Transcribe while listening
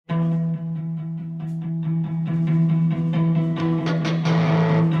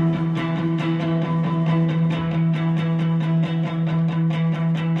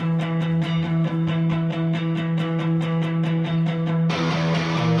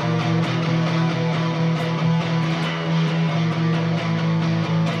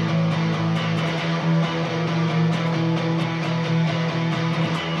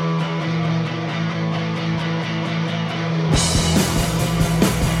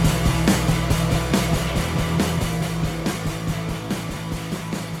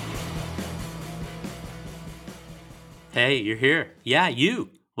Hey, you're here. Yeah,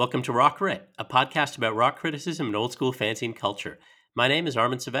 you. Welcome to Rock Crit, a podcast about rock criticism and old school fanzine culture. My name is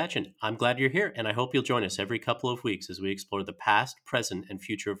Armin Savachin. I'm glad you're here, and I hope you'll join us every couple of weeks as we explore the past, present, and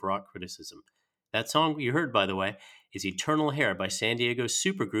future of rock criticism. That song you heard, by the way, is Eternal Hair by San Diego's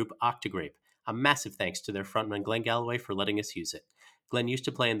supergroup Octagrape. A massive thanks to their frontman Glenn Galloway for letting us use it. Glenn used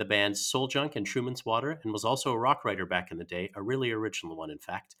to play in the bands Soul Junk and Truman's Water and was also a rock writer back in the day, a really original one, in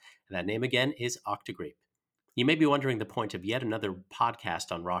fact. And that name again is Octagrape. You may be wondering the point of yet another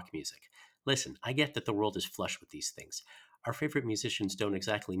podcast on rock music. Listen, I get that the world is flush with these things. Our favorite musicians don't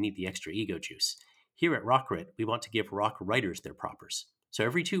exactly need the extra ego juice. Here at Rockrit, we want to give rock writers their propers. So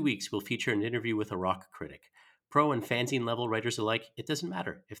every 2 weeks, we'll feature an interview with a rock critic. Pro and fanzine level writers alike, it doesn't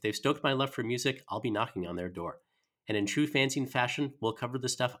matter. If they've stoked my love for music, I'll be knocking on their door. And in true fanzine fashion, we'll cover the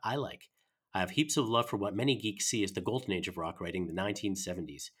stuff I like. I have heaps of love for what many geeks see as the golden age of rock writing, the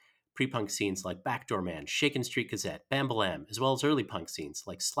 1970s. Pre-punk scenes like Backdoor Man, Shaken Street Gazette, Bambalam, as well as early punk scenes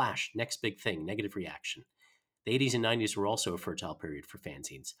like Slash, Next Big Thing, Negative Reaction. The 80s and 90s were also a fertile period for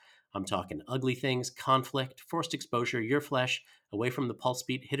fanzines. I'm talking Ugly Things, Conflict, Forced Exposure, Your Flesh, Away from the Pulse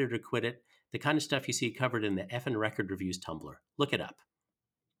Beat, Hit It or Quit It, the kind of stuff you see covered in the Effin' Record Reviews Tumblr. Look it up.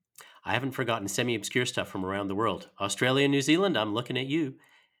 I haven't forgotten semi-obscure stuff from around the world. Australia and New Zealand, I'm looking at you.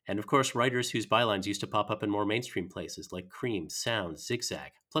 And of course, writers whose bylines used to pop up in more mainstream places like Cream, Sound,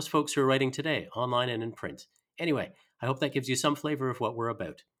 Zigzag, plus folks who are writing today, online and in print. Anyway, I hope that gives you some flavor of what we're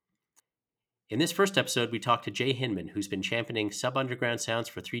about. In this first episode, we talked to Jay Hinman, who's been championing sub-underground sounds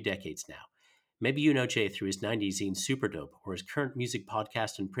for 3 decades now. Maybe you know Jay through his 90s zine Superdope or his current music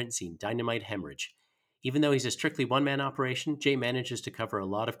podcast and print zine Dynamite Hemorrhage. Even though he's a strictly one-man operation, Jay manages to cover a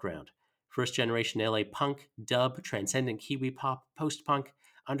lot of ground. First-generation LA punk, dub, transcendent Kiwi pop, post-punk,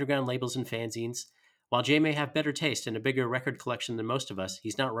 underground labels and fanzines. While Jay may have better taste and a bigger record collection than most of us,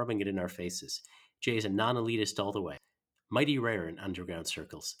 he's not rubbing it in our faces. Jay is a non-elitist all the way. Mighty rare in underground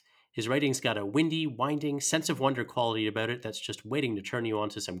circles. His writing's got a windy, winding, sense of wonder quality about it that's just waiting to turn you on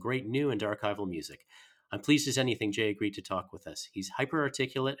to some great new and archival music. I'm pleased as anything Jay agreed to talk with us. He's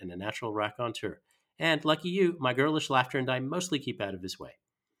hyper-articulate and a natural raconteur. And, lucky you, my girlish laughter and I mostly keep out of his way.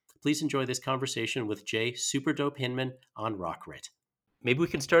 Please enjoy this conversation with Jay Superdope Hinman on Rockrit. Maybe we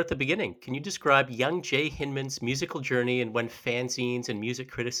can start at the beginning. Can you describe young Jay Hinman's musical journey and when fanzines and music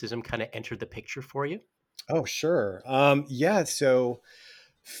criticism kind of entered the picture for you? Oh, sure. So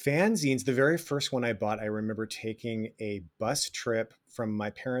fanzines, the very first one I bought, I remember taking a bus trip from my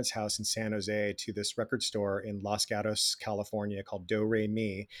parents' house in San Jose to this record store in Los Gatos, California called Do Re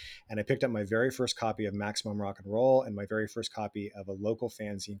Mi. And I picked up my very first copy of Maximum Rock and Roll and my very first copy of a local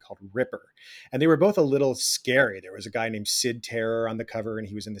fanzine called Ripper. And they were both a little scary. There was a guy named Sid Terror on the cover, and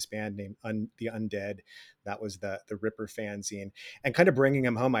he was in this band named The Undead. That was the Ripper fanzine. And kind of bringing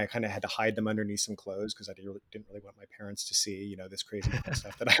them home, I kind of had to hide them underneath some clothes because I didn't really want my parents to see, this crazy metal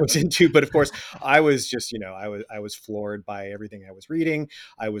stuff that I was into. But of course, I was just, I was floored by everything I was reading.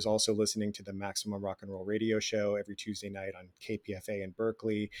 I was also listening to the Maximum Rock and Roll radio show every Tuesday night on KPFA in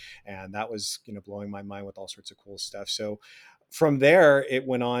Berkeley, and that was, blowing my mind with all sorts of cool stuff. So from there, it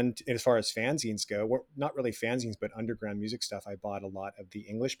went on as far as fanzines go. Well, not really fanzines, but underground music stuff. I bought a lot of the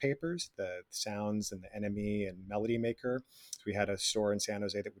English papers, the Sounds and the Enemy and Melody Maker. So we had a store in San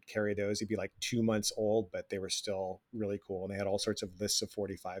Jose that would carry those. They'd be like 2 months old, but they were still really cool. And they had all sorts of lists of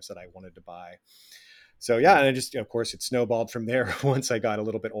 45s that I wanted to buy. So yeah, and of course, it snowballed from there once I got a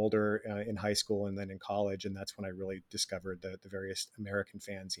little bit older in high school and then in college, and that's when I really discovered the various American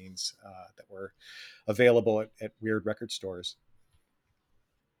fanzines that were available at weird record stores.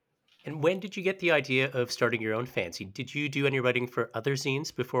 And when did you get the idea of starting your own fanzine? Did you do any writing for other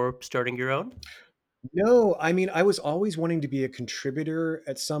zines before starting your own? No, I mean, I was always wanting to be a contributor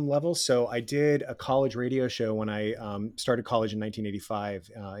at some level. So I did a college radio show when I started college in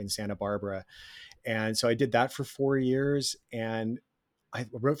 1985 in Santa Barbara. And so I did that for 4 years. And I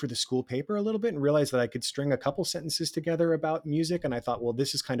wrote for the school paper a little bit and realized that I could string a couple sentences together about music. And I thought, well,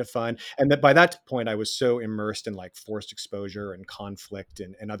 this is kind of fun. And that by that point, I was so immersed in like Forced Exposure and Conflict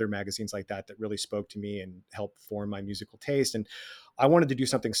and other magazines like that really spoke to me and helped form my musical taste. And I wanted to do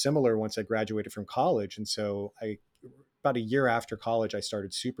something similar once I graduated from college. And so about a year after college, I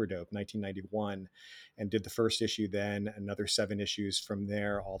started Superdope, 1991, and did the first issue then, another 7 issues from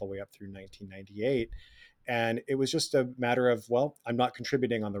there, all the way up through 1998. And it was just a matter of, well, I'm not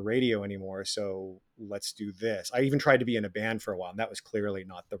contributing on the radio anymore, so let's do this. I even tried to be in a band for a while, and that was clearly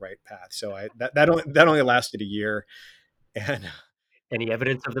not the right path. So that only lasted a year. And Any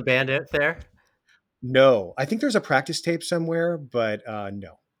evidence of the band out there? no, I think there's a practice tape somewhere, but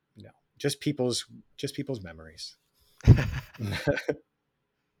no, just people's memories.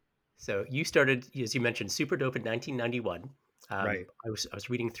 So you started, as you mentioned, Super Dope in 1991. Right. I was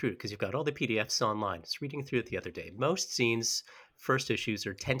reading through it because you've got all the PDFs online. I was reading through it the other day. Most scenes, first issues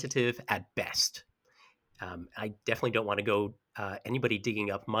are tentative at best. I definitely don't want to go anybody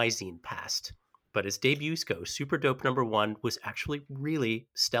digging up my zine past, but as debuts go, Super Dope #1 was actually really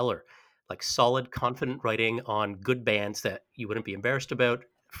stellar. Like solid, confident writing on good bands that you wouldn't be embarrassed about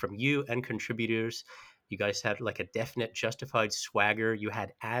from you and contributors. You guys had like a definite justified swagger. You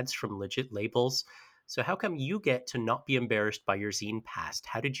had ads from legit labels. So how come you get to not be embarrassed by your zine past?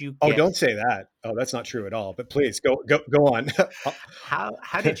 How did you Oh, get don't say that. Oh, that's not true at all. But please go on.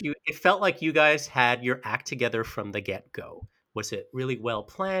 how did you it felt like you guys had your act together from the get-go. Was it really well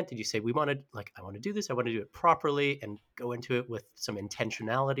planned? Did you say we wanted like I want to do this, I want to do it properly and go into it with some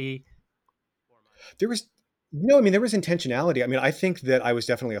intentionality? There was no, I mean, there was intentionality. I mean, I think that I was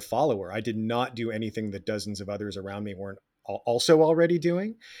definitely a follower. I did not do anything that dozens of others around me weren't also already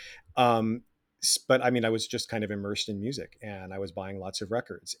doing. Um, but I mean, I was just kind of immersed in music, and I was buying lots of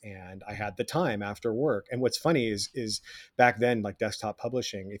records, and I had the time after work. And what's funny is back then, like desktop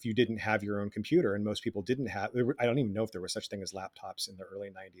publishing, if you didn't have your own computer, and most people didn't have, I don't even know if there was such thing as laptops in the early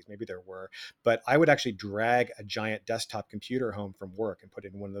 90s. Maybe there were, but I would actually drag a giant desktop computer home from work and put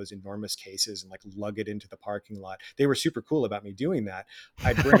it in one of those enormous cases and like lug it into the parking lot. They were super cool about me doing that.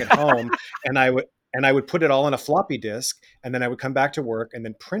 I'd bring it home, and I would put it all on a floppy disk, and then I would come back to work and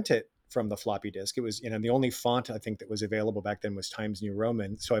then print it from the floppy disk. It was, the only font I think that was available back then was Times New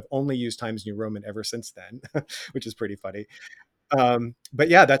Roman. So I've only used Times New Roman ever since then, which is pretty funny. But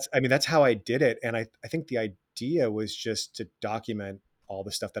yeah, that's how I did it. And I think the idea was just to document all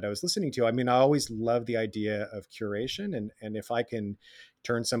the stuff that I was listening to. I mean, I always love the idea of curation, and if I can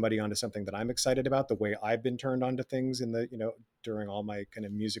turn somebody onto something that I'm excited about, the way I've been turned onto things in the, during all my kind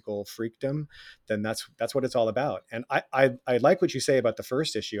of musical freakdom, then that's what it's all about. And I like what you say about the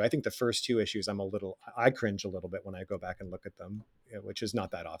first issue. I think the first two issues, I cringe a little bit when I go back and look at them, which is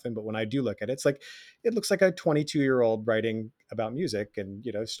not that often, but when I do look at it, it's like, it looks like a 22-year-old writing about music and,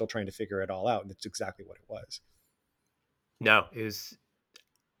 still trying to figure it all out. And it's exactly what it was. No, it was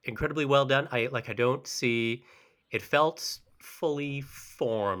incredibly well done. I don't see it felt fully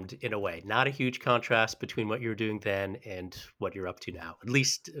formed in a way. Not a huge contrast between what you're doing then and what you're up to now. At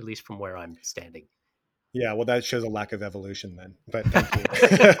least from where I'm standing. Yeah, well, that shows a lack of evolution then, but thank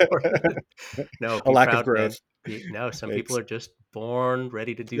you. No, A be lack of proud, growth. man. No, some people It's are just born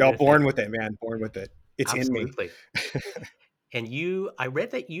ready to do Y'all their thing. born with it, man. Born with it. It's in me. Absolutely. And I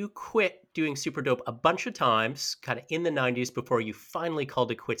read that you quit doing Super Dope a bunch of times, kind of in the 90s, before you finally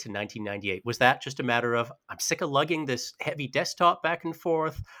called it quits in 1998. Was that just a matter of, I'm sick of lugging this heavy desktop back and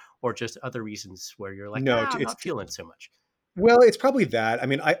forth, or just other reasons where you're like, No, I'm not feeling it so much? well, it's probably that. I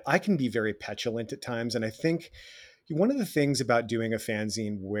mean, I can be very petulant at times, and I think one of the things about doing a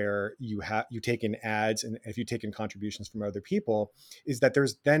fanzine where you take in ads and if you take in contributions from other people is that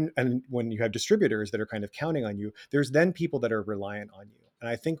there's then, and when you have distributors that are kind of counting on you, there's then people that are reliant on you. And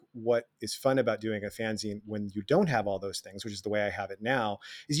I think what is fun about doing a fanzine when you don't have all those things, which is the way I have it now,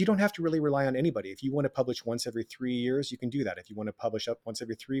 is you don't have to really rely on anybody. If you want to publish once every 3 years, you can do that. If you want to publish up once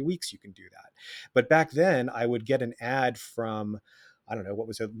every 3 weeks, you can do that. But back then I would get an ad from, I don't know, what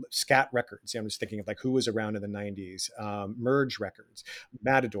was it, Scat Records. I'm just thinking of like who was around in the 90s, Merge Records,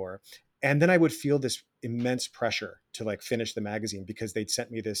 Matador. And then I would feel this immense pressure to like finish the magazine because they'd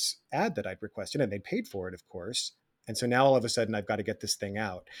sent me this ad that I'd requested and they'd paid for it, of course. And so now all of a sudden I've got to get this thing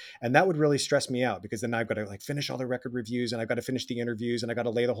out. And that would really stress me out because then I've got to like finish all the record reviews and I've got to finish the interviews and I got to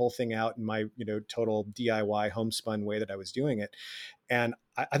lay the whole thing out in my, total DIY homespun way that I was doing it. And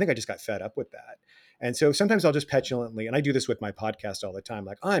I think I just got fed up with that. And so sometimes I'll just petulantly, and I do this with my podcast all the time,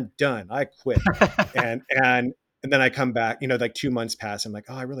 like, I'm done, I quit. And then I come back, like 2 months pass. I'm like,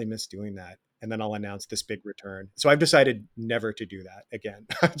 oh, I really miss doing that. And then I'll announce this big return. So I've decided never to do that again.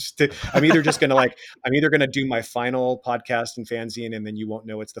 I'm either going to do my final podcast and fanzine, and then you won't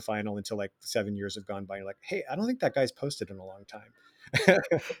know it's the final until like 7 years have gone by. You're like, hey, I don't think that guy's posted in a long time.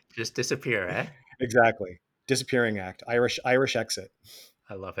 Just disappear, eh? Exactly. Disappearing act. Irish exit.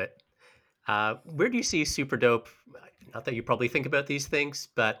 I love it. Where do you see Super Dope? Not that you probably think about these things,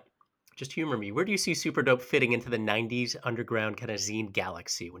 but just humor me. Where do you see Super Dope fitting into the 90s underground kind of zine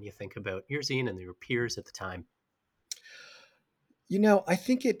galaxy when you think about your zine and your peers at the time? I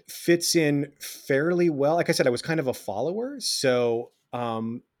think it fits in fairly well. Like I said, I was kind of a follower. So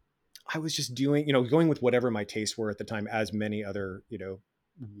I was just doing, going with whatever my tastes were at the time, as many other,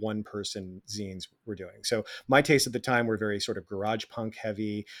 one person zines were doing. So my tastes at the time were very sort of garage punk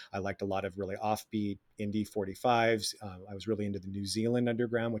heavy. I liked a lot of really offbeat indie 45s. I was really into the New Zealand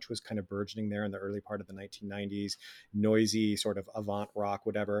underground, which was kind of burgeoning there in the early part of the 1990s, noisy sort of avant rock,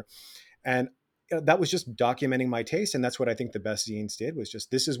 whatever. And that was just documenting my taste. And that's what I think the best zines did, was just,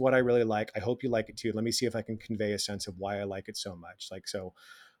 this is what I really like. I hope you like it too. Let me see if I can convey a sense of why I like it so much. Like, so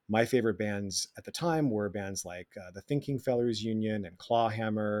my favorite bands at the time were bands like the Thinking Fellers Union and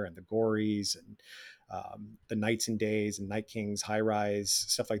Clawhammer and the Gories and the Nights and Days and Night Kings, High Rise,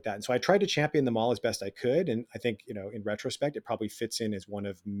 stuff like that. And so I tried to champion them all as best I could. And I think, in retrospect, it probably fits in as one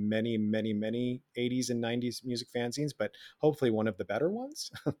of many, many, many 80s and 90s music fanzines, but hopefully one of the better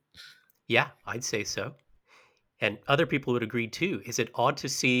ones. Yeah, I'd say so. And other people would agree too. Is it odd to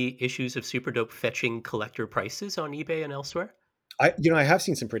see issues of Super Dope fetching collector prices on eBay and elsewhere? I have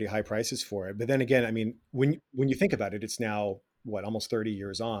seen some pretty high prices for it, but then again, I mean, when you think about it, it's now what, almost 30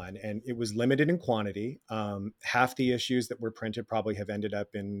 years on, and it was limited in quantity. Half the issues that were printed probably have ended up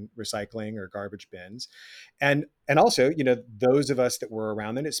in recycling or garbage bins, and also, those of us that were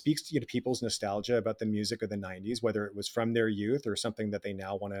around then, it speaks to, people's nostalgia about the music of the 90s, whether it was from their youth or something that they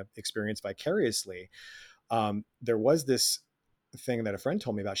now want to experience vicariously. There was this thing that a friend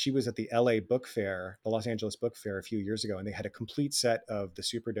told me about. She was at the LA Book Fair, the Los Angeles Book Fair, a few years ago, and they had a complete set of the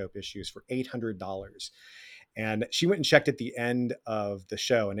Super Dope issues for $800. And she went and checked at the end of the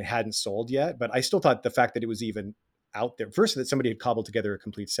show, and it hadn't sold yet. But I still thought the fact that it was even out there, first, that somebody had cobbled together a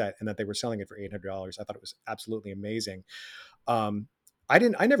complete set and that they were selling it for $800, I thought it was absolutely amazing. um, I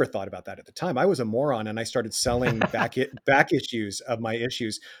never thought about that at the time. I was a moron, and I started selling back issues of my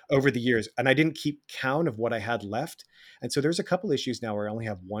issues over the years, and I didn't keep count of what I had left. And so there's a couple issues now where I only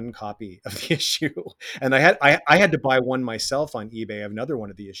have one copy of the issue, and I had to buy one myself on eBay of another one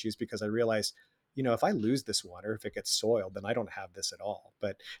of the issues, because I realized, if I lose this one or if it gets soiled, then I don't have this at all.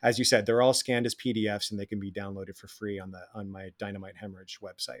 But as you said, they're all scanned as PDFs, and they can be downloaded for free on my Dynamite Hemorrhage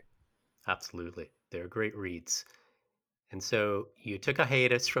website. Absolutely. They're great reads. And so you took a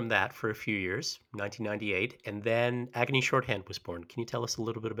hiatus from that for a few years, 1998, and then Agony Shorthand was born. Can you tell us a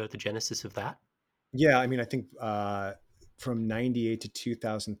little bit about the genesis of that? Yeah, I mean, I think from 98 to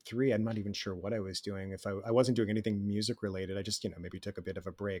 2003, I'm not even sure what I was doing. If I wasn't doing anything music related, I just, maybe took a bit of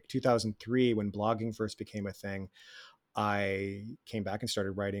a break. 2003, when blogging first became a thing, I came back and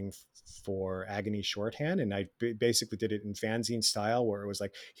started writing for Agony Shorthand. And I basically did it in fanzine style, where it was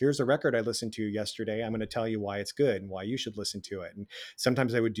like, here's a record I listened to yesterday. I'm going to tell you why it's good and why you should listen to it. And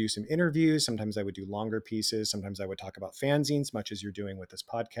sometimes I would do some interviews. Sometimes I would do longer pieces. Sometimes I would talk about fanzines, much as you're doing with this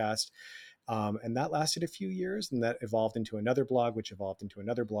podcast. And that lasted a few years, and that evolved into another blog, which evolved into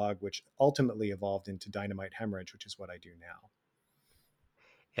another blog, which ultimately evolved into Dynamite Hemorrhage, which is what I do now.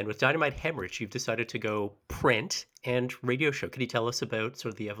 And with Dynamite Hemorrhage, you've decided to go print and radio show. Can you tell us about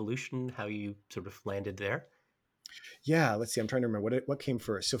sort of the evolution, how you sort of landed there? Yeah, let's see. I'm trying to remember what came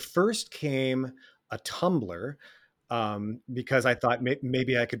first. So first came a Tumblr, because I thought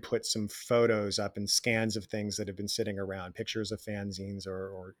maybe I could put some photos up and scans of things that have been sitting around, pictures of fanzines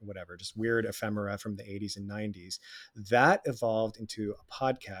or whatever, just weird ephemera from the 80s and 90s. That evolved into a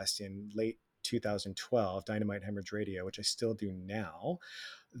podcast in late 2012, Dynamite Hemorrhage Radio, which I still do now.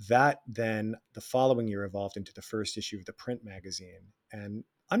 That then the following year evolved into the first issue of the print magazine. And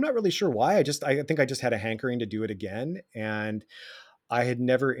I'm not really sure why. I think I just had a hankering to do it again. And I had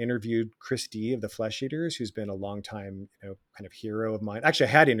never interviewed Chris D of the Flesh Eaters, who's been a long time, kind of hero of mine. Actually,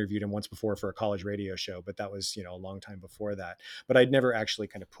 I had interviewed him once before for a college radio show, but that was, a long time before that. But I'd never actually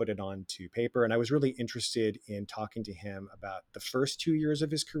kind of put it onto paper. And I was really interested in talking to him about the first 2 years of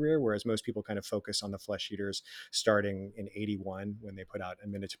his career, whereas most people kind of focus on the Flesh Eaters starting in 81 when they put out A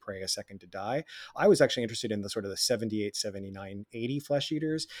Minute to Pray, A Second to Die. I was actually interested in the sort of the 78, 79, 80 Flesh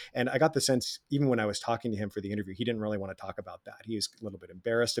Eaters. And I got the sense, even when I was talking to him for the interview, he didn't really want to talk about that. He was a little bit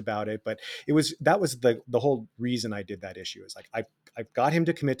embarrassed about it, but that was the whole reason I did that issue. Is like, I got him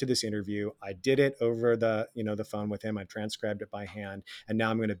to commit to this interview. I did it over the phone with him. I transcribed it by hand, and now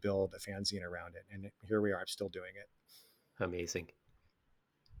I'm going to build a fanzine around it. And here we are. I'm still doing it. Amazing.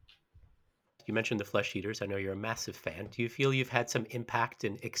 You mentioned the Flesh Eaters. I know you're a massive fan. Do you feel you've had some impact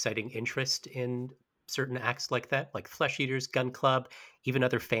and exciting interest in certain acts like that, like Flesh Eaters, Gun Club, even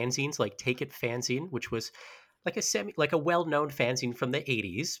other fanzines like Take It Fanzine, which was like a well-known fanzine from the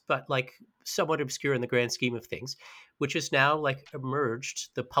 80s, but like somewhat obscure in the grand scheme of things, which is now like emerged.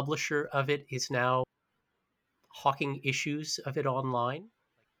 The publisher of it is now hawking issues of it online.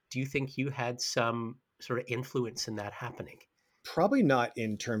 Do you think you had some sort of influence in that happening? Probably not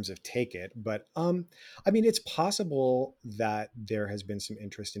in terms of Take It, but I mean, it's possible that there has been some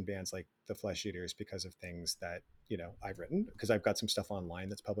interest in bands like the Flesh Eaters because of things that I've written, because I've got some stuff online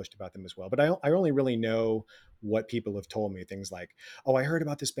that's published about them as well. But I only really know what people have told me. Things like, "Oh, I heard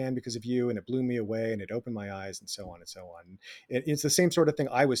about this band because of you, and it blew me away, and it opened my eyes," and so on and so on. It's the same sort of thing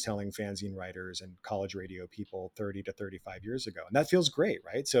I was telling fanzine writers and college radio people 30 to 35 years ago, and that feels great,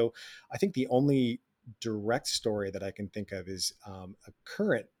 right? So I think the only direct story that I can think of is a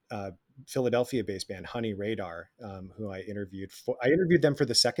current Philadelphia-based band, Honey Radar, who I interviewed. I interviewed them for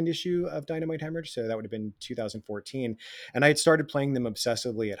the second issue of Dynamite Hemorrhage, so that would have been 2014. And I had started playing them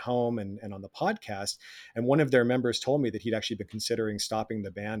obsessively at home and on the podcast. And one of their members told me that he'd actually been considering stopping the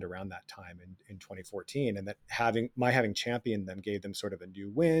band around that time in 2014, and that having championed them gave them sort of a new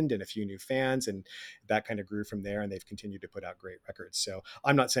wind and a few new fans, and that kind of grew from there. And they've continued to put out great records. So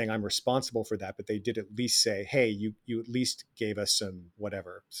I'm not saying I'm responsible for that, but they did at least say, "Hey, you at least gave us some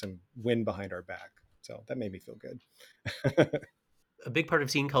wind behind our back." So that made me feel good. A big part of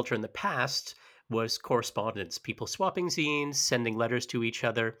zine culture in the past was correspondence, people swapping zines, sending letters to each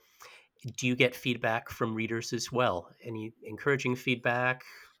other. Do you get feedback from readers as well? Any encouraging feedback,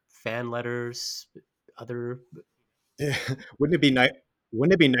 fan letters, other? Yeah. Wouldn't it be nice?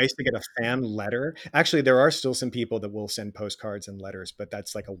 Wouldn't it be nice to get a fan letter? Actually, there are still some people that will send postcards and letters, but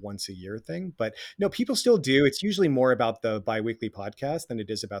that's like a once a year thing. But no, people still do. It's usually more about the biweekly podcast than it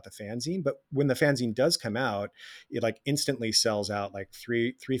is about the fanzine. But when the fanzine does come out, it like instantly sells out like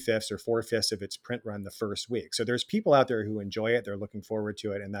three fifths or four fifths of its print run the first week. So there's people out there who enjoy it. They're looking forward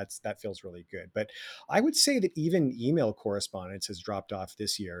to it, and that feels really good. But I would say that even email correspondence has dropped off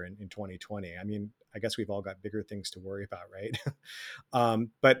this year in 2020. I mean, I guess we've all got bigger things to worry about, right?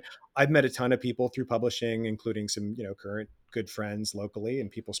 But I've met a ton of people through publishing, including some, current good friends locally and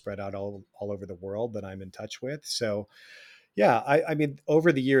people spread out all over the world that I'm in touch with. So yeah, I mean,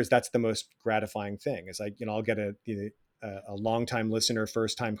 over the years, that's the most gratifying thing is like, I'll get a longtime listener,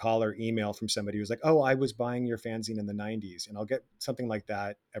 first time caller email from somebody who's like, "Oh, I was buying your fanzine in the 90s." And I'll get something like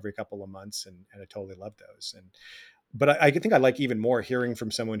that every couple of months. And I totally love those. But I think I like even more hearing from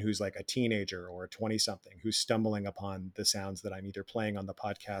someone who's like a teenager or a 20 something who's stumbling upon the sounds that I'm either playing on the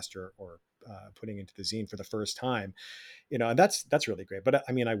podcast or putting into the zine for the first time, and that's really great. But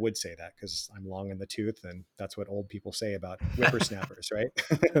I mean, I would say that because I'm long in the tooth, and that's what old people say about whippersnappers,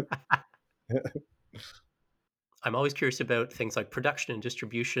 right? I'm always curious about things like production and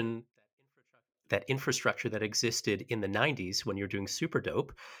distribution, that infrastructure that existed in the 90s when you're doing Super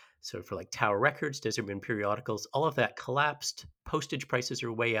Dope. So for like Tower Records, Desert Moon periodicals, all of that collapsed. Postage prices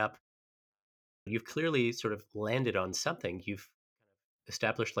are way up. You've clearly sort of landed on something. You've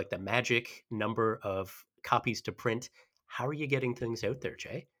established like the magic number of copies to print. How are you getting things out there,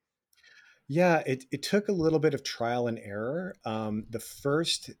 Jay? Yeah, it took a little bit of trial and error. The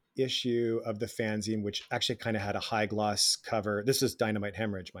first issue of the fanzine, which actually kind of had a high gloss cover. This is Dynamite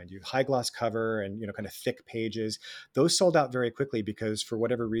Hemorrhage, mind you, high gloss cover and kind of thick pages. Those sold out very quickly because for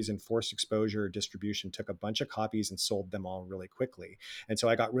whatever reason, Forced Exposure distribution took a bunch of copies and sold them all really quickly. And so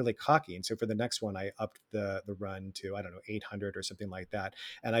I got really cocky. And so for the next one, I upped the run to, I don't know, 800 or something like that.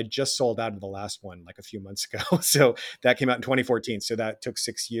 And I just sold out of the last one like a few months ago. So that came out in 2014. So that took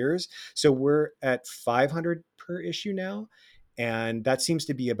 6 years. So we're at 500 per issue now. And that seems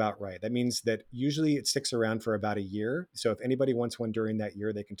to be about right. That means that usually it sticks around for about a year. So if anybody wants one during that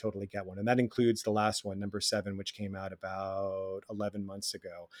year, they can totally get one. And that includes the last one, number 7, which came out about 11 months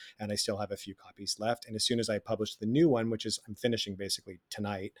ago. And I still have a few copies left. And as soon as I publish the new one, which is I'm finishing basically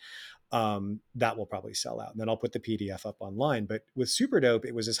tonight, that will probably sell out. And then I'll put the PDF up online. But with Super Dope,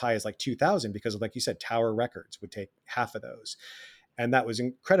 it was as high as like 2,000 because, like you said, Tower Records would take half of those. And that was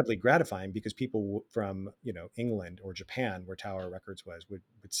incredibly gratifying because people from England or Japan, where Tower Records was, would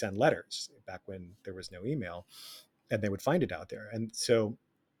send letters back when there was no email, and they would find it out there. And so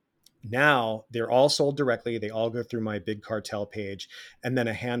now they're all sold directly. They all go through my big cartel page, and then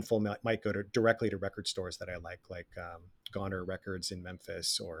a handful might go directly to record stores that I like Goner Records in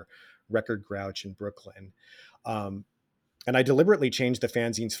Memphis or Record Grouch in Brooklyn. And I deliberately changed the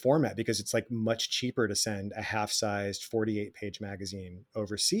fanzine's format because it's like much cheaper to send a half-sized 48-page magazine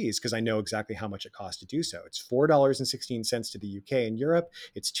overseas because I know exactly how much it costs to do so. It's $4.16 to the UK and Europe.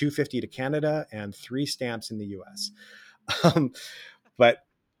 It's $2.50 to Canada and 3 stamps in the US. Um, but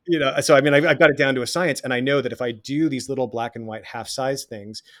so I mean, I've got it down to a science, and I know that if I do these little black and white half-size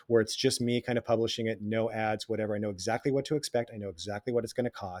things where it's just me kind of publishing it, no ads, whatever, I know exactly what to expect. I know exactly what it's going to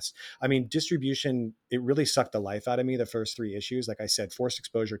cost. I mean, distribution, it really sucked the life out of me the first 3 issues. Like I said, Forced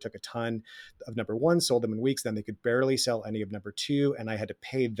Exposure took a ton of number 1, sold them in weeks, then they could barely sell any of number 2, and I had to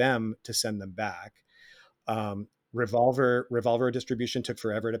pay them to send them back. Revolver distribution took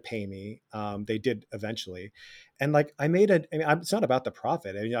forever to pay me. They did eventually, and like I made a. I mean, it's not about the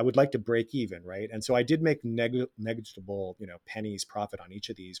profit. I mean, I would like to break even, right? And so I did make negligible, pennies profit on each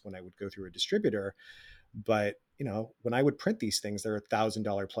of these when I would go through a distributor. But when I would print these things, they're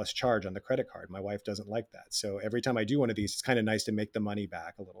 $1,000 plus charge on the credit card. My wife doesn't like that, so every time I do one of these, it's kind of nice to make the money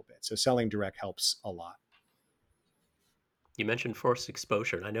back a little bit. So selling direct helps a lot. You mentioned forced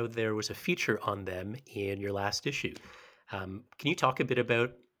exposure, and I know there was a feature on them in your last issue. Can you talk a bit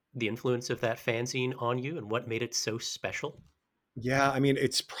about the influence of that fanzine on you and what made it so special? Yeah, I mean,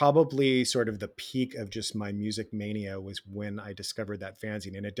 it's probably sort of the peak of just my music mania was when I discovered that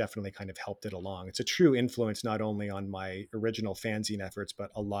fanzine, and it definitely kind of helped it along. It's a true influence not only on my original fanzine efforts,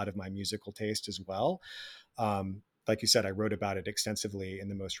 but a lot of my musical taste as well. Like you said, I wrote about it extensively in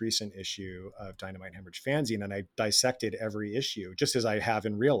the most recent issue of Dynamite Hemorrhage Fanzine, and I dissected every issue just as I have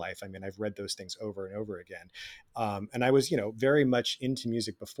in real life. I mean, I've read those things over and over again. And I was, very much into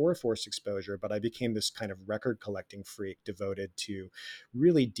music before Forced Exposure, but I became this kind of record collecting freak devoted to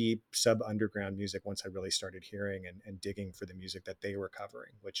really deep sub underground music once I really started hearing and digging for the music that they were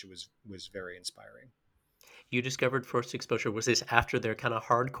covering, which was very inspiring. You discovered forced exposure. Was this after their kind of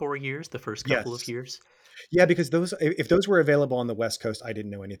hardcore years, the first couple of Yes. years? Yeah, because those if those were available on the West Coast, I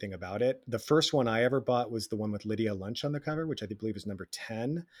didn't know anything about it. The first one I ever bought was the one with Lydia Lunch on the cover, which I believe is number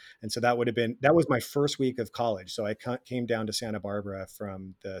 10. And so that was my first week of college. So I came down to Santa Barbara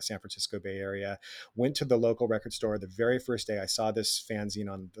from the San Francisco Bay Area, went to the local record store. The very first day I saw this fanzine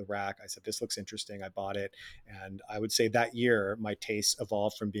on the rack, I said, this looks interesting. I bought it. And I would say that year, my tastes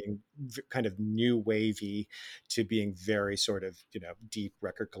evolved from being kind of new wavy to being very sort of, deep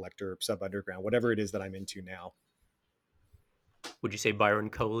record collector, sub underground, whatever it is that I'm into now. Would you say Byron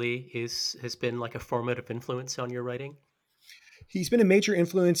Coley has been like a formative influence on your writing? He's been a major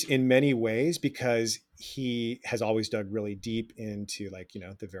influence in many ways because he has always dug really deep into, like,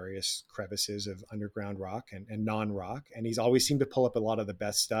 the various crevices of underground rock and non-rock. And he's always seemed to pull up a lot of the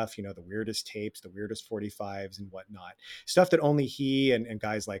best stuff, the weirdest tapes, the weirdest 45s and whatnot, stuff that only he and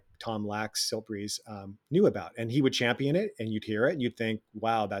guys like Tom Lax, Siltbreeze knew about. And he would champion it, and you'd hear it and you'd think,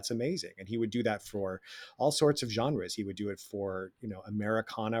 wow, that's amazing. And he would do that for all sorts of genres. He would do it for,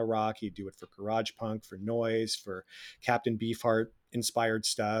 Americana rock. He'd do it for garage punk, for noise, for Captain Beefheart inspired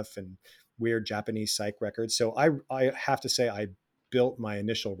stuff, and weird Japanese psych records. So I have to say I built my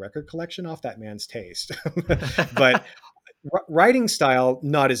initial record collection off that man's taste. But writing style,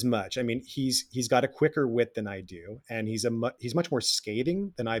 not as much. I mean, he's got a quicker wit than I do, and he's much more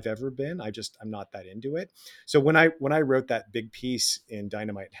scathing than I've ever been. I'm not that into it. So when I wrote that big piece in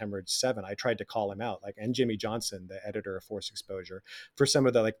Dynamite Hemorrhage 7, I tried to call him out, like, and Jimmy Johnson, the editor of Force Exposure, for some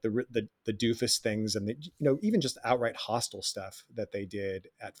of the, like, the doofus things, and even just outright hostile stuff that they did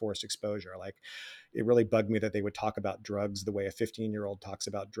at Force Exposure. Like, it really bugged me that they would talk about drugs the way a 15-year-old talks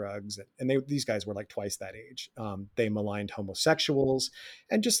about drugs. And these guys were like twice that age. They maligned homosexuals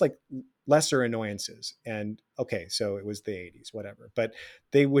and just like lesser annoyances. And okay, so it was the 80s, whatever. But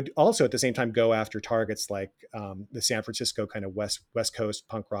they would also at the same time go after targets like the San Francisco kind of West Coast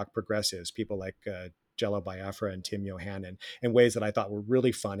punk rock progressives, people like Jello Biafra and Tim Yohannan, in ways that I thought were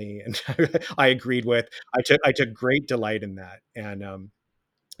really funny and I agreed with. I took great delight in that. And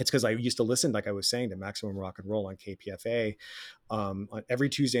it's because I used to listen, like I was saying, to Maximum Rock and Roll on KPFA on every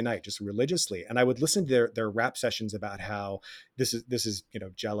Tuesday night, just religiously. And I would listen to their rap sessions about how this is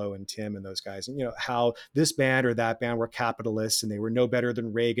Jello and Tim and those guys, and how this band or that band were capitalists and they were no better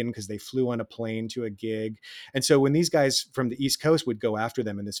than Reagan because they flew on a plane to a gig. And so when these guys from the East Coast would go after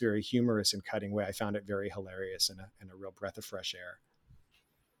them in this very humorous and cutting way, I found it very hilarious and a real breath of fresh air.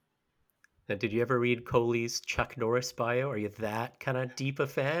 And did you ever read Coley's Chuck Norris bio? Are you that kind of deep a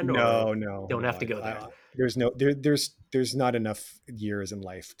fan, or No, no, don't no. have to go there? There's no there's not enough years in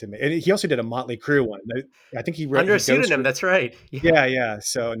life to make. And he also did a Motley Crue one. I think Under a he goes pseudonym, through. that's right. Yeah. Yeah, yeah.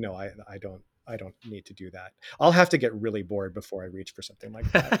 So no, I don't need to do that. I'll have to get really bored before I reach for something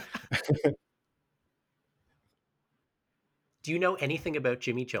like that. Do you know anything about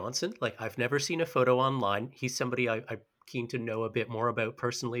Jimmy Johnson? Like, I've never seen a photo online. He's somebody I'm keen to know a bit more about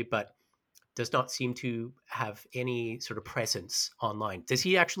personally, but does not seem to have any sort of presence online. Does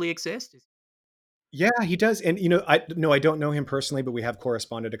he actually exist? Yeah, he does. And I no, I don't know him personally, but we have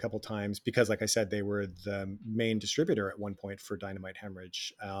corresponded a couple times because, like I said, they were the main distributor at one point for Dynamite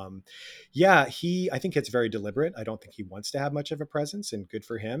Hemorrhage. Yeah, I think it's very deliberate. I don't think he wants to have much of a presence, and good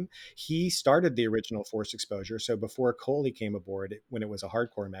for him. He started the original Force Exposure. So before Coley came aboard, when it was a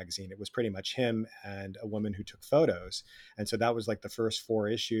hardcore magazine, it was pretty much him and a woman who took photos. And so that was like the first four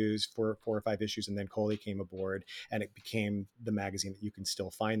or five issues, and then Coley came aboard, and it became the magazine that you can still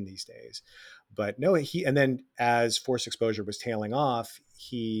find these days. But no, he and then as Forced Exposure was tailing off,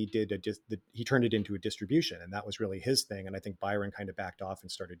 he turned it into a distribution, and that was really his thing. And I think Byron kind of backed off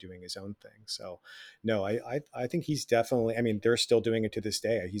and started doing his own thing. So, no, I think he's definitely. I mean, they're still doing it to this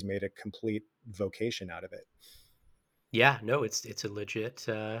day. He's made a complete vocation out of it. Yeah, no, it's a legit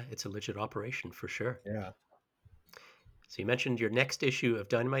operation for sure. Yeah. So you mentioned your next issue of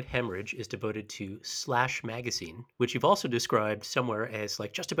Dynamite Hemorrhage is devoted to Slash Magazine, which you've also described somewhere as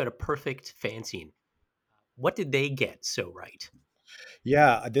like just about a perfect fanzine. What did they get so right?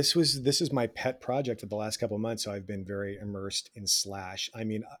 Yeah, this is my pet project of the last couple of months. So I've been very immersed in Slash. I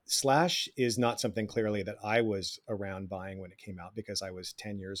mean, Slash is not something clearly that I was around buying when it came out because I was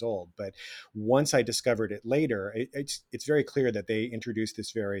 10 years old. But once I discovered it later, it's very clear that they introduced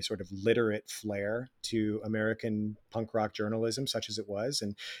this very sort of literate flair to American punk rock journalism, such as it was,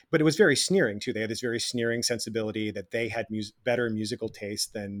 and but it was very sneering too. They had this very sneering sensibility that they had better musical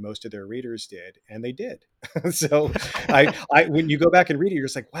taste than most of their readers did, and they did. So when you go back and read it, you're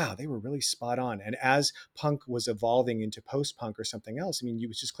just like, wow, they were really spot on. And as punk was evolving into post punk or something else, I mean, it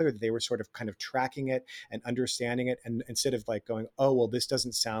was just clear that they were sort of kind of tracking it and understanding it. And instead of like going, oh, well, this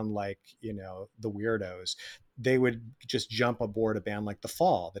doesn't sound like, the Weirdos, they would just jump aboard a band like The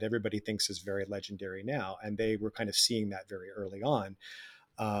Fall that everybody thinks is very legendary now. And they were kind of seeing that very early on.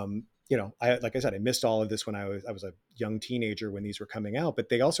 Like I said, I missed all of this when I was a young teenager when these were coming out, but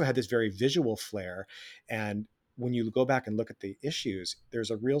they also had this very visual flair. And when you go back and look at the issues, there's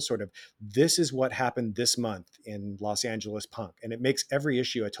a real sort of, this is what happened this month in Los Angeles punk. And it makes every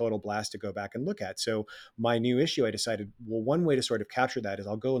issue a total blast to go back and look at. So my new issue, I decided, well, one way to sort of capture that is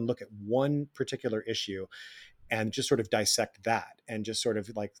I'll go and look at one particular issue and just sort of dissect that and just sort of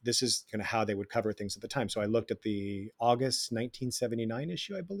like, this is kind of how they would cover things at the time. So I looked at the August 1979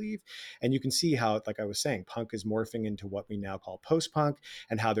 issue, I believe, and you can see how, like I was saying, punk is morphing into what we now call post-punk,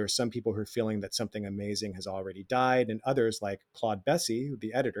 and how there are some people who are feeling that something amazing has already died, and others like Claude Bessy,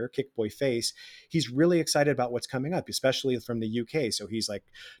 the editor, Kickboy Face, he's really excited about what's coming up, especially from the UK. So he's like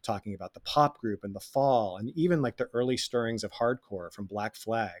talking about the pop group and the Fall, and even like the early stirrings of hardcore from Black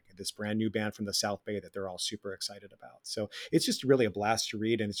Flag, this brand new band from the South Bay that they're all super excited about. So it's just really a blast to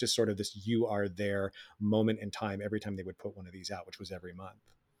read. And it's just sort of this you are there moment in time every time they would put one of these out, which was every month.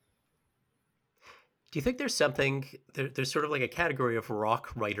 Do you think there's something there's sort of like a category of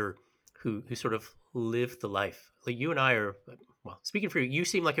rock writer who sort of live the life? Like you and I are, well, speaking for you, you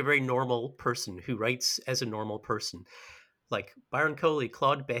seem like a very normal person who writes as a normal person. Like Byron Coley,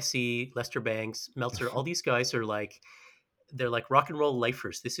 Claude Bessy, Lester Bangs, Meltzer, all these guys are like they're like rock and roll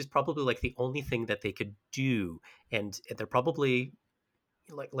lifers. This is probably like the only thing that they could do, and they're probably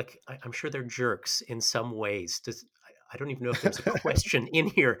I'm sure they're jerks in some ways. I don't even know if there's a question in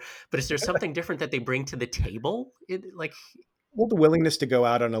here, but is there something different that they bring to the table? Well, the willingness to go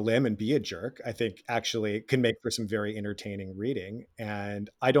out on a limb and be a jerk, I think, actually can make for some very entertaining reading. And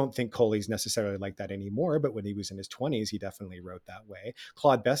I don't think Coley's necessarily like that anymore, but when he was in his 20s, he definitely wrote that way.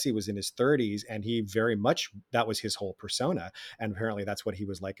 Claude Bessy was in his 30s, and he very much, that was his whole persona. And apparently that's what he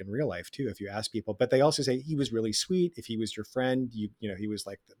was like in real life too, if you ask people. But they also say he was really sweet. If he was your friend, he was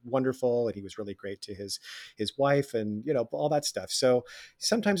like wonderful, and he was really great to his wife, and all that stuff. So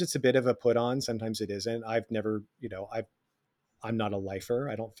sometimes it's a bit of a put on, sometimes it isn't. I've never, I'm not a lifer.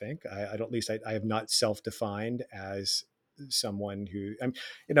 I don't think. I don't. At least I have not self-defined as someone who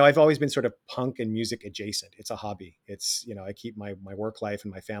I've always been sort of punk and music adjacent. It's a hobby. It's I keep my work life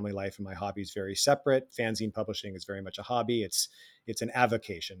and my family life and my hobbies very separate. Fanzine publishing is very much a hobby. It's an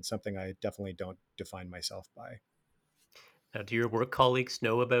avocation, something I definitely don't define myself by. Now, do your work colleagues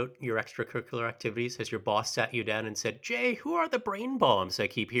know about your extracurricular activities? Has your boss sat you down and said, "Jay, who are the brain bombs I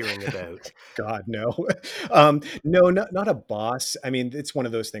keep hearing about?" God, no. No, not a boss. I mean, it's one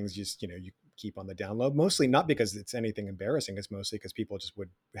of those things just, you keep on the down low, mostly not because it's anything embarrassing. It's mostly because people just would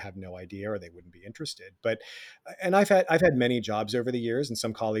have no idea or they wouldn't be interested. But, and I've had many jobs over the years, and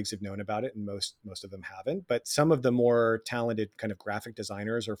some colleagues have known about it and most of them haven't. But some of the more talented kind of graphic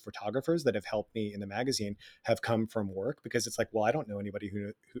designers or photographers that have helped me in the magazine have come from work, because it's like, well, I don't know anybody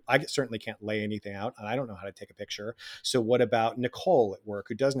who I certainly can't lay anything out, and I don't know how to take a picture. So what about Nicole at work,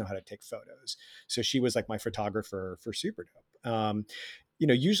 who does know how to take photos? So she was like my photographer for Superdope.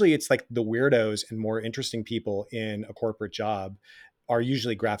 Usually it's like the weirdos and more interesting people in a corporate job are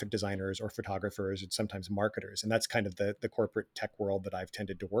usually graphic designers or photographers and sometimes marketers. And that's kind of the corporate tech world that I've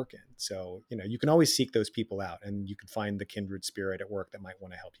tended to work in. So, you can always seek those people out, and you can find the kindred spirit at work that might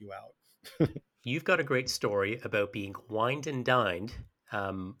want to help you out. You've got a great story about being wined and dined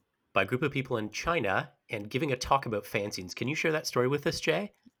by a group of people in China and giving a talk about fanzines. Can you share that story with us,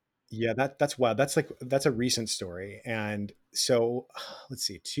 Jay? Yeah, that's wild. That's a recent story. And so let's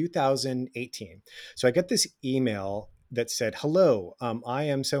see, 2018. So I get this email that said, "Hello, I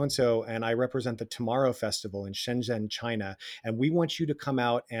am so and so, and I represent the Tomorrow Festival in Shenzhen, China, and we want you to come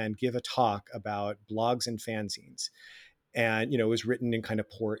out and give a talk about blogs and fanzines." And it was written in kind of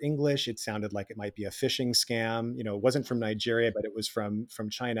poor English. It sounded like it might be a phishing scam. It wasn't from Nigeria, but it was from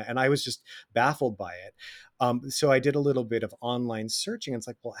China, and I was just baffled by it. So I did a little bit of online searching, and it's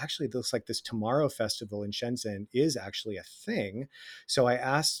like, well, actually, it looks like this Tomorrow Festival in Shenzhen is actually a thing. So I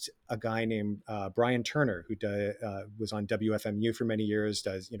asked a guy named Brian Turner, who was on WFMU for many years,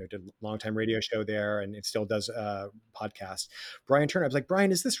 did a long time radio show there, and it still does podcast. Brian Turner. I was like,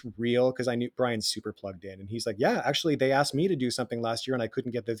 Brian, is this real? Because I knew Brian's super plugged in. And he's like, yeah, actually, they asked me to do something last year and I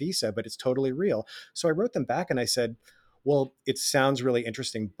couldn't get the visa, but it's totally real. So I wrote them back and I said, well, it sounds really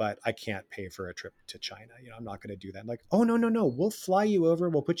interesting, but I can't pay for a trip to China. I'm not going to do that. I'm like, oh, no, no, no. We'll fly you over.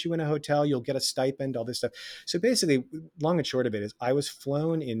 We'll put you in a hotel. You'll get a stipend, all this stuff. So basically, long and short of it is I was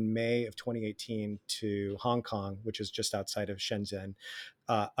flown in May of 2018 to Hong Kong, which is just outside of Shenzhen.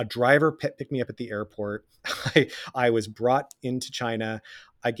 A driver picked me up at the airport. I was brought into China.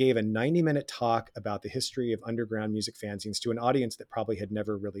 I gave a 90-minute talk about the history of underground music fanzines to an audience that probably had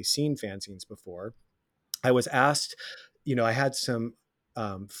never really seen fanzines before. I was asked, I had some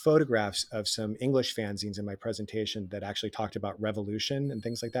photographs of some English fanzines in my presentation that actually talked about revolution and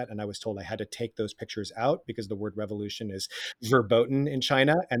things like that. And I was told I had to take those pictures out because the word revolution is verboten in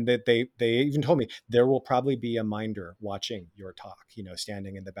China. And that they even told me there will probably be a minder watching your talk,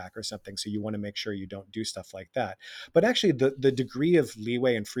 standing in the back or something. So you want to make sure you don't do stuff like that. But actually, the degree of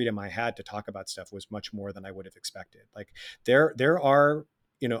leeway and freedom I had to talk about stuff was much more than I would have expected. Like there are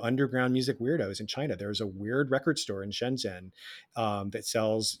underground music weirdos in China. There's a weird record store in Shenzhen that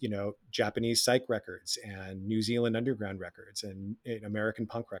sells, Japanese psych records and New Zealand underground records and American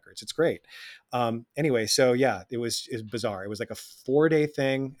punk records. It's great. Anyway, so yeah, it was bizarre. It was like a 4-day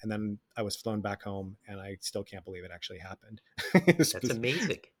thing, and then I was flown back home, and I still can't believe it actually happened. That's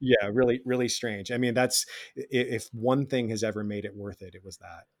amazing. Yeah, really, really strange. I mean, if one thing has ever made it worth it, it was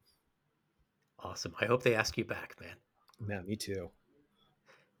that. Awesome. I hope they ask you back, man. Yeah, me too.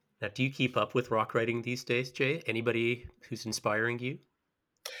 Now, do you keep up with rock writing these days, Jay? Anybody who's inspiring you?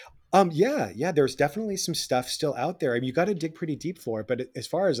 Yeah. There's definitely some stuff still out there. I mean, you got to dig pretty deep for it. But as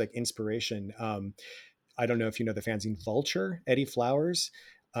far as like inspiration, I don't know if you know the fanzine Vulture, Eddie Flowers.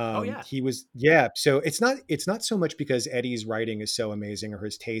 Oh yeah. He was, yeah. So it's not so much because Eddie's writing is so amazing or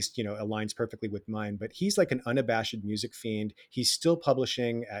his taste, aligns perfectly with mine, but he's like an unabashed music fiend. He's still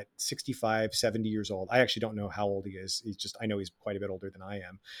publishing at 65, 70 years old. I actually don't know how old he is. I know he's quite a bit older than I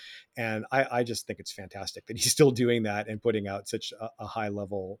am. And I just think it's fantastic that he's still doing that and putting out such a high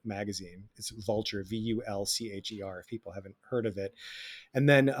level magazine. It's Vulture, Vulcher, if people haven't heard of it. And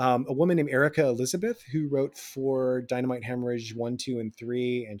then a woman named Erica Elizabeth, who wrote for Dynamite Hemorrhage 1, 2, and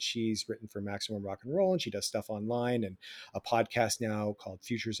 3. And she's written for Maximum Rock and Roll, and she does stuff online and a podcast now called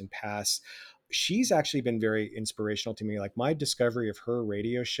Futures and Past. She's actually been very inspirational to me. Like my discovery of her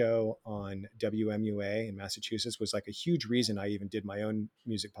radio show on WMUA in Massachusetts was like a huge reason I even did my own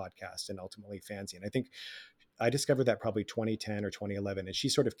music podcast and ultimately fanzine. I think I discovered that probably 2010 or 2011, and she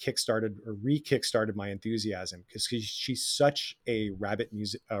sort of kickstarted or re-kickstarted my enthusiasm because she's such a rabid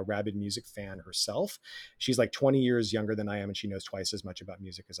music fan herself. She's like 20 years younger than I am, and she knows twice as much about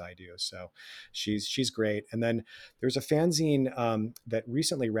music as I do. So she's great. And then there's a fanzine that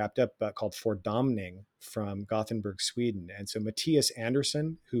recently wrapped up called Fordomning from Gothenburg, Sweden. And so Matthias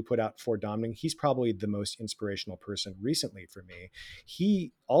Anderson, who put out Fordomning, he's probably the most inspirational person recently for me.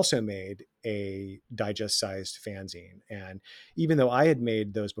 He also made a digest sized fanzine. And even though I had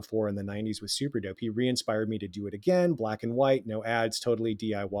made those before in the 90s with Super Dope, he re inspired me to do it again, black and white, no ads, totally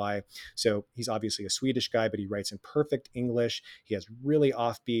DIY. So he's obviously a Swedish guy, but he writes in perfect English. He has really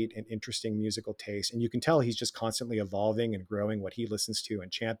offbeat and interesting musical taste. And you can tell he's just constantly evolving and growing what he listens to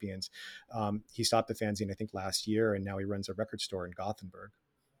and champions. He stopped the fanzine, I think, last year, and now he runs a record store in Gothenburg.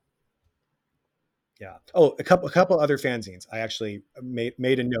 Yeah. Oh, a couple other fanzines. I actually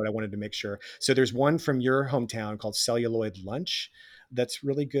made a note. I wanted to make sure. So there's one from your hometown called Celluloid Lunch that's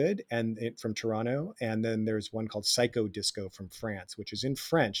really good, and from Toronto. And then there's one called Psycho Disco from France, which is in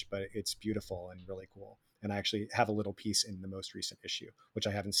French, but it's beautiful and really cool. And I actually have a little piece in the most recent issue, which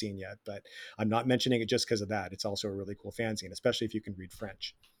I haven't seen yet, but I'm not mentioning it just because of that. It's also a really cool fanzine, especially if you can read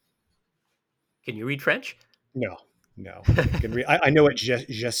French. Can you read French? No, no. I can read. I know what je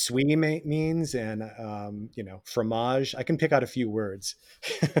suis means, and fromage. I can pick out a few words.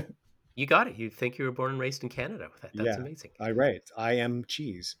 You got it. You think you were born and raised in Canada. That's Yeah, amazing. I write. I am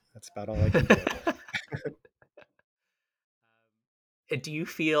cheese. That's about all I can do. And do you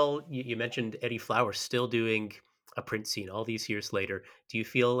feel you mentioned Eddie Flowers still doing a Prince scene all these years later. Do you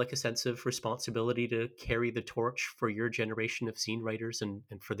feel like a sense of responsibility to carry the torch for your generation of scene writers and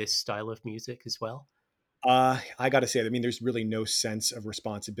for this style of music as well? I got to say, I mean, there's really no sense of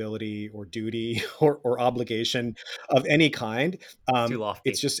responsibility or duty or obligation of any kind. Too It's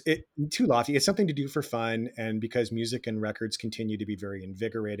lofty. just too lofty. It's something to do for fun, and because music and records continue to be very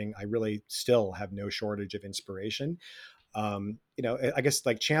invigorating, I really still have no shortage of inspiration. I guess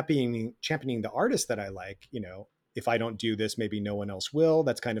like championing the artist that I like, if I don't do this, maybe no one else will.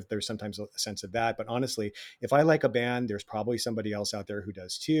 That's kind of, there's sometimes a sense of that. But honestly, if I like a band, there's probably somebody else out there who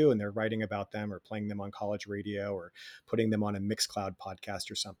does too. And they're writing about them or playing them on college radio or putting them on a Mixcloud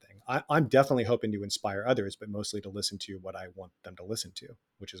podcast or something. I'm definitely hoping to inspire others, but mostly to listen to what I want them to listen to,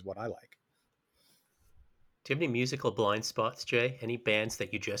 which is what I like. Do you have any musical blind spots, Jay? Any bands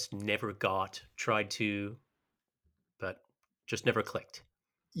that you just never got, tried to, but just never clicked?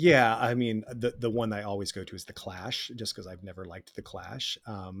 Yeah, I mean, the one I always go to is the Clash, just because I've never liked the Clash.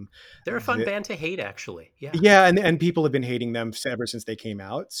 They're a fun The band to hate, actually. Yeah. Yeah, and people have been hating them ever since they came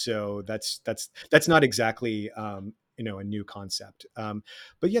out. So that's not exactly a new concept.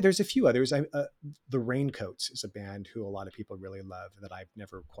 But yeah, there's a few others. The Raincoats is a band who a lot of people really love that I've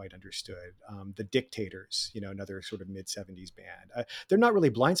never quite understood. The Dictators, another sort of mid '70s band. They're not really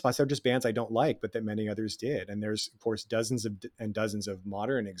blind spots. They're just bands I don't like, but that many others did. And there's of course dozens and dozens of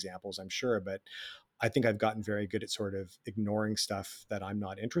modern examples, I'm sure, but I think I've gotten very good at sort of ignoring stuff that I'm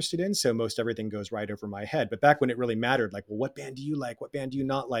not interested in. So most everything goes right over my head. But back when it really mattered, like, well, what band do you like? What band do you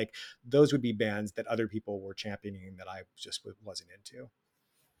not like? Those would be bands that other people were championing that I just wasn't into.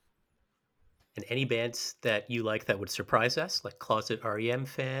 And any bands that you like that would surprise us, like closet REM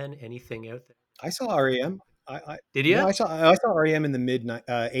fan, anything out there? I saw REM. I Did yeah, you? I saw REM in the mid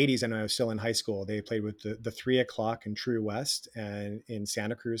 '80s, and I was still in high school. They played with the 3 o'clock in True West and in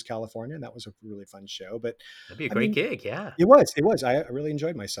Santa Cruz, California, and that was a really fun show. But That'd be a I great mean, gig. Yeah. it was. I really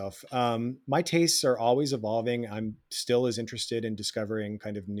enjoyed myself. My tastes are always evolving. I'm still as interested in discovering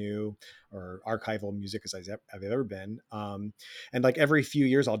kind of new or archival music as I've ever been. And like every few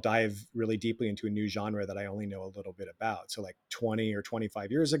years, I'll dive really deeply into a new genre that I only know a little bit about. So like 20 or 25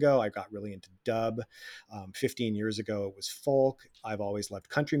 years ago, I got really into dub. 15 years ago, it was folk. I've always loved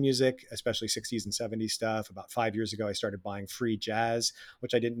country music, especially 60s and 70s stuff. About 5 years ago, I started buying free jazz,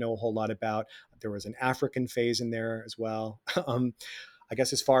 which I didn't know a whole lot about. There was an African phase in there as well. I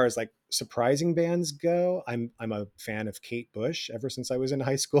guess as far as like surprising bands go, I'm a fan of Kate Bush ever since I was in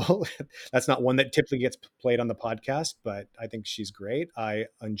high school. That's not one that typically gets played on the podcast, but I think she's great. I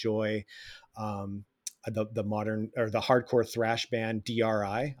enjoy um, the modern or the hardcore thrash band DRI.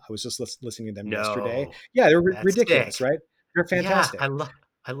 I was just listening to them yesterday. No, Yeah, they're that's ridiculous, sick. right? They're Yeah, fantastic.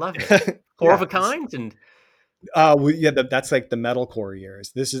 I love it. Four of Yeah, a kind, and yeah, that's like the metalcore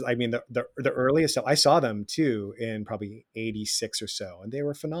years. This is, I mean, the earliest stuff. I saw them too in probably '86 or so, and they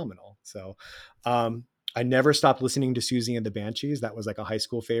were phenomenal. So, um, I never stopped listening to Susie and the Banshees. That was like a high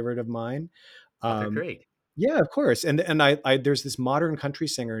school favorite of mine. oh, they're Um, great. yeah, of course. And I there's this modern country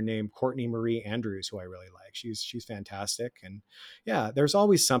singer named Courtney Marie Andrews who I really like. She's fantastic. And yeah, there's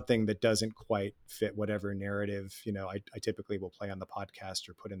always something that doesn't quite fit whatever narrative, I typically will play on the podcast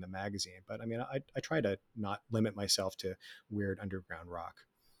or put in the magazine. But I mean, I try to not limit myself to weird underground rock.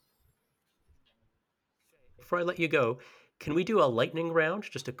 Before I let you go, can we do a lightning round?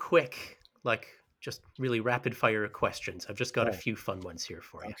 Just a quick, just really rapid fire questions. I've just got a Oh, few fun ones here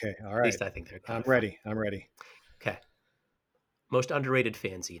for you. okay. All At right. least I think they're kind I'm of fun. ready. I'm ready. Okay. Most underrated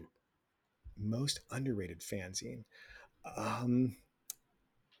fanzine. Most underrated fanzine. Um,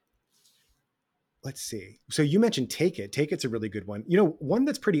 let's see. So you mentioned Take It. Take It's a really good one. One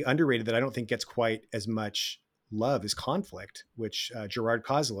that's pretty underrated that I don't think gets quite as much love is Conflict, which Gerard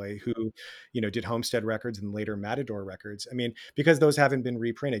Cosloy, who did Homestead Records and later Matador Records. I mean, because those haven't been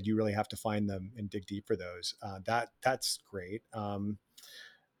reprinted, you really have to find them and dig deep for those. That's great.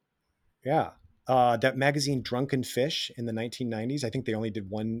 Yeah. That magazine Drunken Fish in the 1990s. I think they only did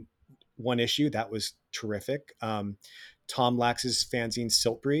one issue. That was terrific. Tom Lax's fanzine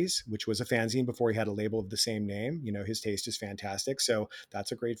Silt Breeze, which was a fanzine before he had a label of the same name. His taste is fantastic. So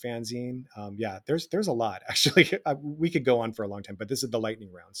that's a great fanzine. Yeah, there's a lot actually. We could go on for a long time, but this is the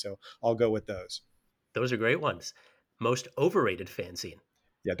lightning round. So I'll go with those. Those are great ones. Most overrated fanzine.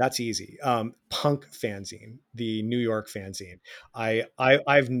 Yeah, that's easy. Punk fanzine, the New York fanzine.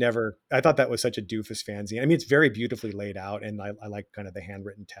 I've never. I thought that was such a doofus fanzine. I mean, it's very beautifully laid out, and I like kind of the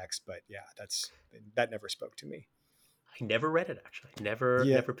handwritten text. But yeah, that never spoke to me. I never read it actually. Never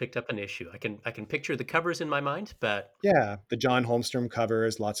Yeah, never picked up an issue. I can picture the covers in my mind, but yeah. The John Holmstrom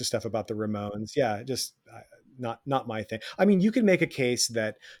covers, lots of stuff about the Ramones. Yeah, just not my thing. I mean, you could make a case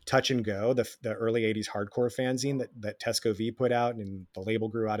that Touch and Go, the early '80s hardcore fanzine that Tesco V put out, and the label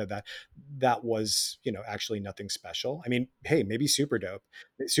grew out of that. That was, actually nothing special. I mean, hey, maybe Super Dope.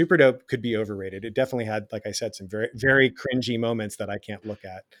 Super Dope could be overrated. It definitely had, like I said, some very very cringy moments that I can't look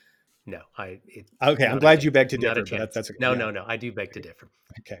at. No, Okay, I'm not a glad you chance. beg to Not a differ, but chance. that's okay. No, Yeah. no, no. I do beg to differ.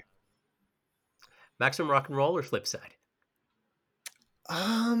 Okay. Maximum Rock and Roll or Flipside?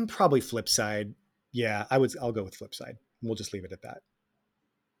 Probably Flipside. Yeah, I'll go with Flipside. We'll just leave it at that.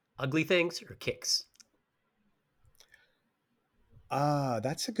 Ugly Things or Kicks?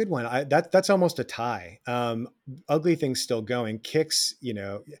 That's a good one. That's almost a tie. Ugly Thing's still going. Kicks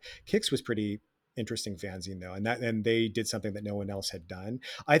was pretty interesting fanzine though, and they did something that no one else had done.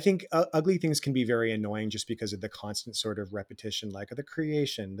 I think Ugly Things can be very annoying just because of the constant sort of repetition, like the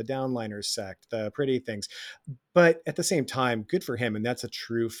creation, the downliners sect, the pretty things. But at the same time, good for him, and that's a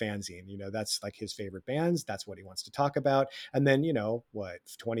true fanzine. That's like his favorite bands. That's what he wants to talk about. And then,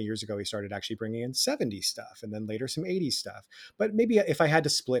 20 years ago, he started actually bringing in '70s stuff, and then later some '80s stuff. But maybe if I had to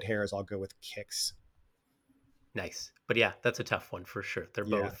split hairs, I'll go with Kicks. Nice. But yeah, that's a tough one for sure. They're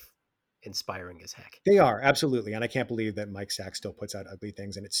Yeah, both inspiring as heck. they are, absolutely. And I can't believe that Mike Sachs still puts out Ugly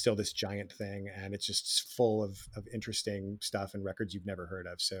Things, and it's still this giant thing, and it's just full of interesting stuff and records you've never heard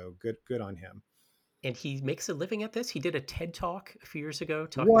of. So good on him. And he makes a living at this. He did a TED Talk a few years ago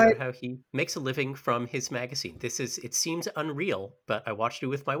talking What? about how he makes a living from his magazine. It seems unreal, but I watched it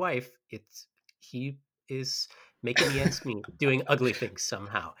with my wife. He is making the ends meet, doing Ugly Things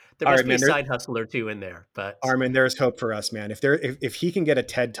somehow. There All must right, be a man. side hustle or two in there, but Armin, there's hope for us, man. If he can get a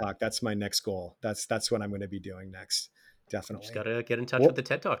TED Talk, that's my next goal. That's what I'm going to be doing next. you just Definitely. got to get in touch with Well, the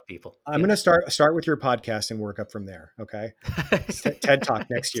TED Talk people. I'm Yeah. going to start with your podcast and work up from there. Okay. TED Talk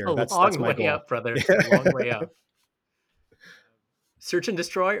next It's a year. That's long my way goal. up, brother. It's a long way up. Search and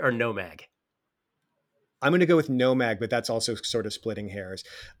Destroy or Nomag? I'm going to go with Nomag, but that's also sort of splitting hairs.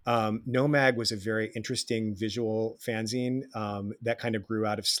 Nomag was a very interesting visual fanzine that kind of grew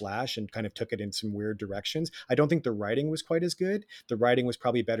out of Slash and kind of took it in some weird directions. I don't think the writing was quite as good. The writing was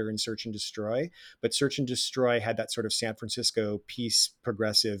probably better in Search and Destroy, but Search and Destroy had that sort of San Francisco peace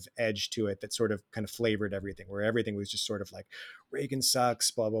progressive edge to it that sort of kind of flavored everything, where everything was just sort of like Reagan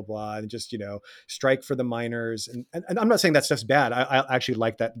sucks, blah, blah, blah, and just, strike for the miners. And I'm not saying that stuff's bad. I actually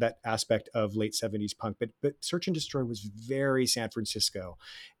like that aspect of late '70s punk, but Search and Destroy was very San Francisco,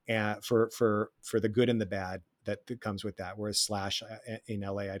 and for the good and the bad that comes with that. Whereas Slash in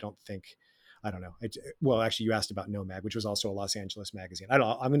LA, I don't know. Well, actually, you asked about Nomag, which was also a Los Angeles magazine. I don't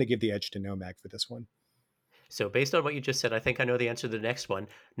know. I'm going to give the edge to Nomag for this one. So based on what you just said, I think I know the answer to the next one.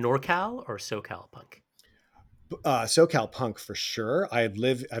 NorCal or SoCal Punk? SoCal punk for sure. I've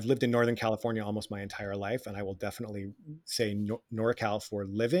lived in Northern California almost my entire life, and I will definitely say NorCal for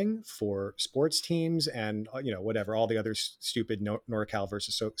living, for sports teams, and whatever, all the other stupid NorCal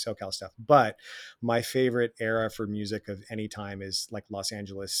versus SoCal stuff. But my favorite era for music of any time is like Los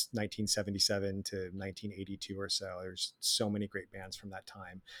Angeles, 1977 to 1982 or so. There's so many great bands from that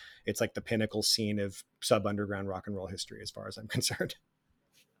time. It's like the pinnacle scene of sub underground rock and roll history, as far as I'm concerned.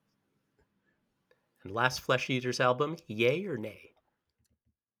 And last Flesh Eaters album, yay or nay?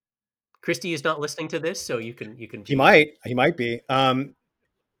 Christy is not listening to this, so you can be. He might be.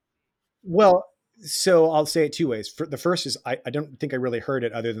 Well, so I'll say it two ways. The first is I don't think I really heard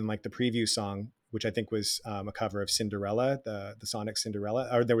it other than like the preview song, which I think was a cover of Cinderella, the Sonic Cinderella,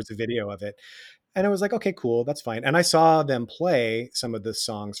 or there was a video of it. And I was like, okay, cool, that's fine. And I saw them play some of the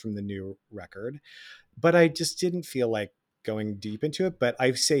songs from the new record, but I just didn't feel like going deep into it. But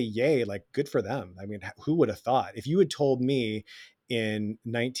I say, yay, like good for them. I mean, who would have thought? If you had told me in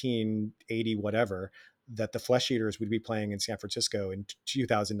 1980, whatever, that the Flesh Eaters would be playing in San Francisco in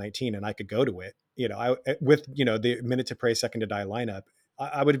 2019 and I could go to it, with, the Minute to Pray, Second to Die lineup,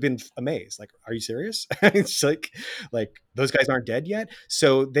 I would have been amazed. Like, are you serious? It's like those guys aren't dead yet.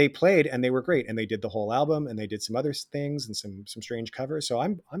 So they played and they were great, and they did the whole album, and they did some other things and some strange covers. So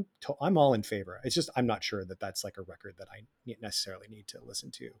I'm all in favor. It's just I'm not sure that that's like a record that I necessarily need to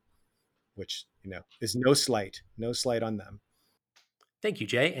listen to, which is no slight on them. Thank you,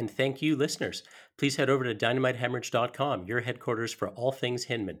 Jay, and thank you, listeners. Please head over to dynamitehemorrhage.com, your headquarters for all things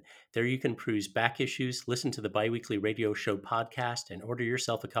Hinman. There you can peruse back issues, listen to the biweekly radio show podcast, and order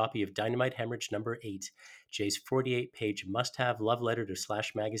yourself a copy of Dynamite Hemorrhage number 8, Jay's 48-page must-have love letter to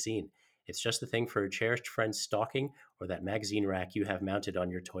Slash magazine. It's just the thing for a cherished friend's stocking or that magazine rack you have mounted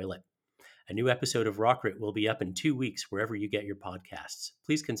on your toilet. A new episode of Rockrit will be up in 2 weeks wherever you get your podcasts.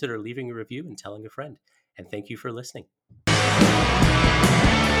 Please consider leaving a review and telling a friend. And thank you for listening.